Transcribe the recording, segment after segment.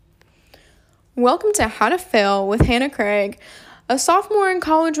Welcome to How to Fail with Hannah Craig, a sophomore in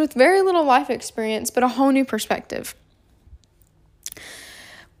college with very little life experience, but a whole new perspective.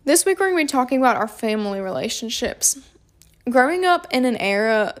 This week we're going to be talking about our family relationships. Growing up in an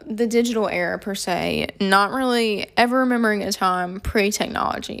era, the digital era per se, not really ever remembering a time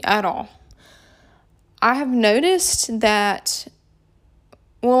pre-technology at all. I have noticed that,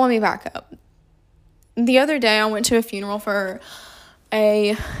 let me back up. The other day I went to a funeral for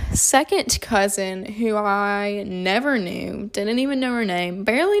a second cousin who I never knew, didn't even know her name,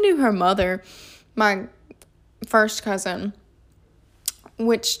 barely knew her mother, my first cousin,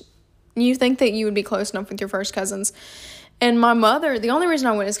 which you think that you would be close enough with your first cousins. And my mother, the only reason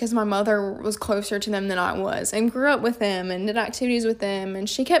I went is because my mother was closer to them than I was and grew up with them and did activities with them. And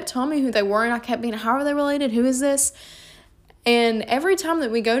she kept telling me who they were, and I kept being, how are they related? Who is this? And every time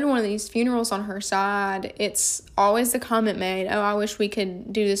that we go to one of these funerals on her side, it's always the comment made, oh, I wish we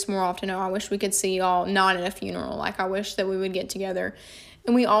could do this more often. Oh, I wish we could see y'all not at a funeral. Like, I wish that we would get together.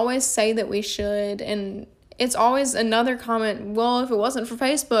 And we always say that we should. And it's always another comment, well, if it wasn't for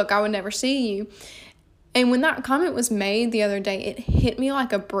Facebook, I would never see you. And when that comment was made the other day, it hit me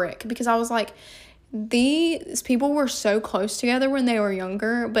like a brick because I was like, these people were so close together when they were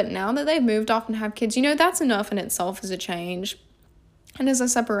younger, but now that they've moved off and have kids, that's enough in itself as a change and as a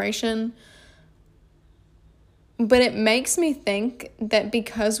separation. But it makes me think that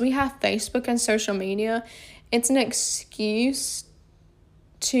because we have Facebook and social media, it's an excuse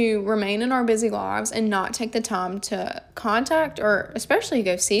to remain in our busy lives and not take the time to contact or especially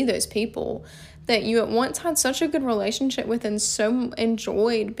go see those people that you at once had such a good relationship with and so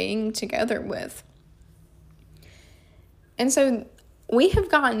enjoyed being together with. And so we have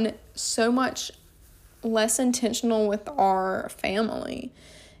gotten so much less intentional with our family,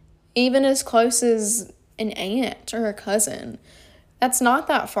 even as close as an aunt or a cousin. That's not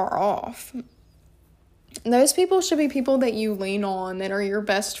that far off. Those people should be people that you lean on, that are your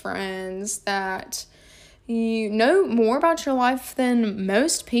best friends, that you know more about your life than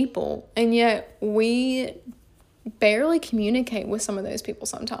most people. And yet we barely communicate with some of those people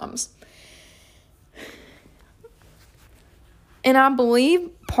sometimes. And I believe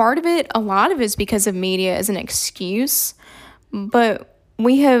a lot of it is because of media as an excuse, but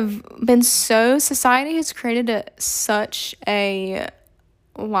society has created such a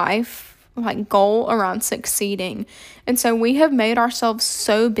life, goal around succeeding. And so we have made ourselves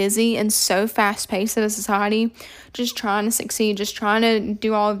so busy and so fast-paced as a society, just trying to succeed, just trying to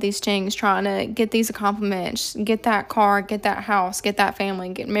do all of these things, trying to get these accomplishments, get that car, get that house, get that family,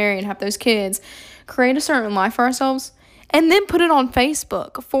 get married, have those kids, create a certain life for ourselves, and then put it on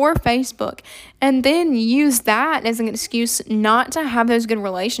Facebook for Facebook, and then use that as an excuse not to have those good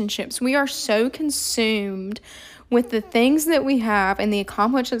relationships. We are so consumed with the things that we have and the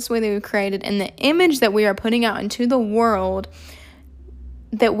accomplishments that we've created and the image that we are putting out into the world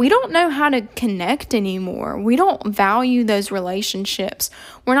that we don't know how to connect anymore. We don't value those relationships.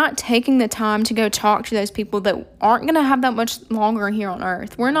 We're not taking the time to go talk to those people that aren't going to have that much longer here on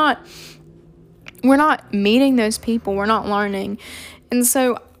earth. We're not meeting those people. We're not learning. And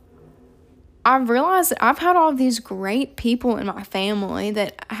so I've realized that I've had all of these great people in my family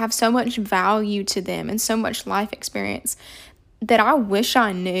that have so much value to them and so much life experience that I wish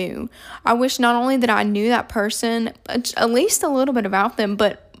I knew. I wish not only that I knew that person, at least a little bit about them,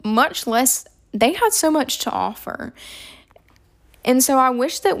 but much less, they had so much to offer. And so I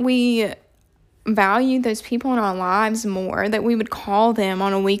wish that we value those people in our lives more, that we would call them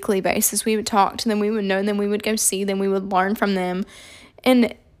on a weekly basis. We would talk to them, we would know them, we would go see them, we would learn from them.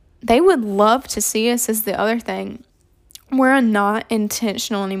 And they would love to see us is the other thing. We're not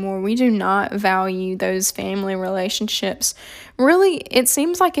intentional anymore. We do not value those family relationships. Really, it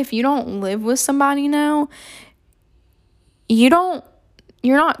seems like if you don't live with somebody now, you're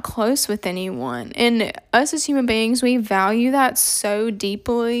not close with anyone. And us as human beings, we value that so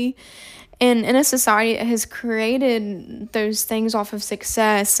deeply. And in a society that has created those things off of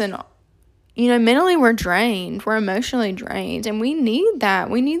success and, mentally we're drained, we're emotionally drained, and we need that.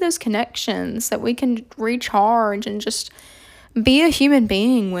 We need those connections that we can recharge and just be a human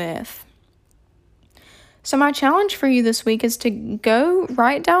being with. So my challenge for you this week is to go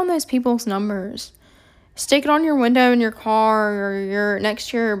write down those people's numbers. Stick it on your window in your car or next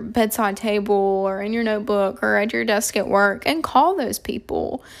to your bedside table or in your notebook or at your desk at work and call those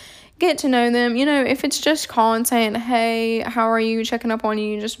people. Get to know them. If it's just calling saying, hey, how are you? Checking up on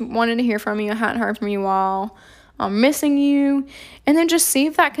you. Just wanted to hear from you. I hadn't heard from you in a while. I'm missing you. And then just see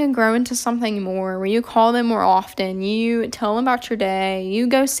if that can grow into something more where you call them more often. You tell them about your day. You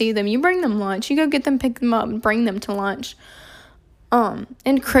go see them. You bring them lunch. You go get them, pick them up, and bring them to lunch.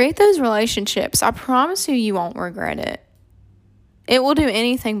 And create those relationships. I promise you, you won't regret it. It will do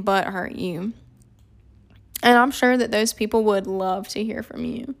anything but hurt you. And I'm sure that those people would love to hear from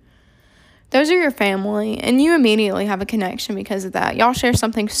you. Those are your family, and you immediately have a connection because of that. Y'all share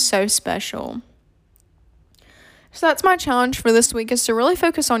something so special. So that's my challenge for this week, is to really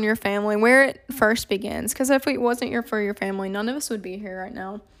focus on your family, where it first begins. Because if it wasn't for your family, none of us would be here right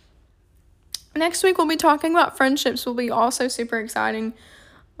now. Next week, we'll be talking about friendships. Will be also super exciting,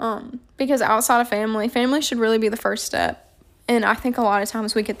 because outside of family should really be the first step. And I think a lot of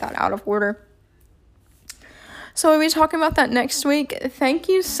times we get that out of order. So we'll be talking about that next week. Thank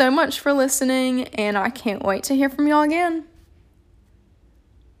you so much for listening, and I can't wait to hear from y'all again.